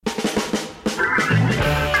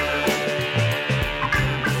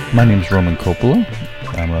My name is Roman Coppola.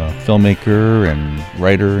 I'm a filmmaker and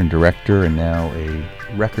writer and director and now a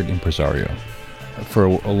record impresario. For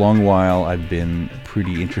a long while, I've been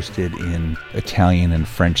pretty interested in Italian and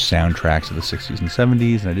French soundtracks of the 60s and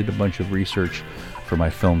 70s, and I did a bunch of research for my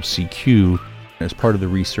film CQ. As part of the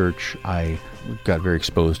research, I got very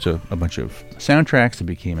exposed to a bunch of soundtracks and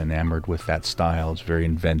became enamored with that style. It's very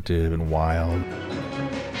inventive and wild.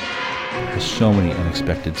 There's so many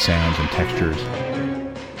unexpected sounds and textures.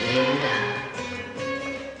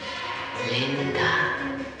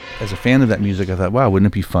 As a fan of that music, I thought, wow,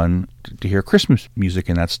 wouldn't it be fun to hear Christmas music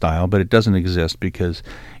in that style? But it doesn't exist because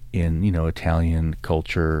in, Italian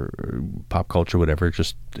culture, pop culture, whatever,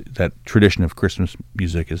 just that tradition of Christmas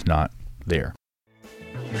music is not there.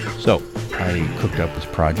 So I cooked up this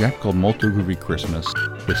project called Molto Groovy Christmas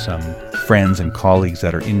with some friends and colleagues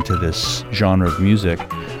that are into this genre of music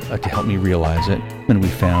to help me realize it. And we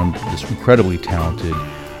found this incredibly talented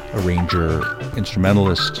arranger,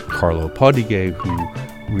 instrumentalist, Carlo Podighe,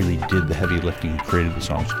 who really did the heavy lifting and created the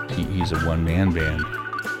songs. He's a one-man band.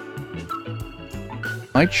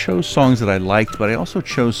 I chose songs that I liked, but I also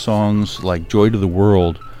chose songs like Joy to the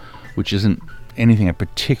World, which isn't anything I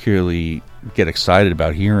particularly get excited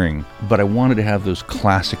about hearing, but I wanted to have those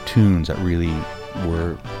classic tunes that really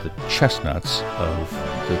were the chestnuts of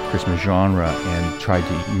the Christmas genre and tried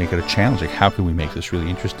to make it a challenge. Like, how can we make this really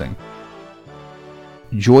interesting?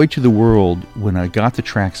 Joy to the World, when I got the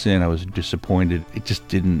tracks in, I was disappointed. It just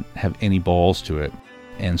didn't have any balls to it.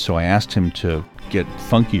 And so I asked him to get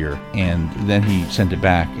funkier, and then he sent it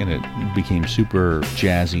back, and it became super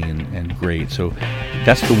jazzy and great. So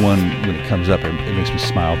that's the one, when it comes up, it makes me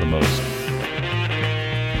smile the most.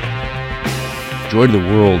 Joy to the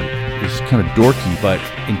World is kind of dorky, but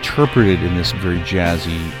interpreted in this very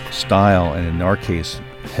jazzy style, and in our case,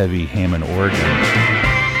 heavy Hammond organ.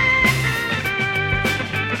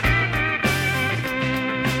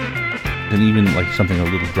 And even like something a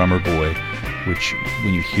little drummer boy, which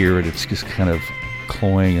when you hear it, it's just kind of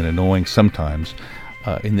cloying and annoying sometimes.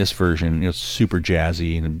 In this version, it's super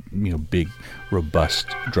jazzy and big, robust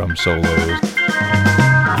drum solos.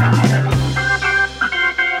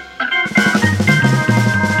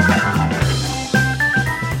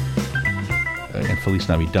 And Feliz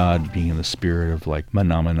Navidad being in the spirit of like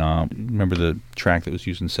Mana Mana. Remember the track that was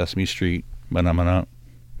used in Sesame Street, Mana Mana?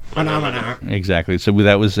 Exactly. So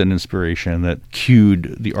that was an inspiration that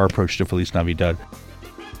cued our approach to Feliz Navidad.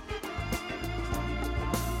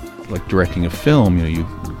 Like directing a film, you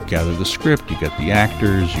gather the script, you get the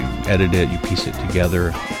actors, you edit it, you piece it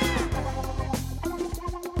together.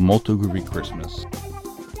 Molto Groovy Christmas.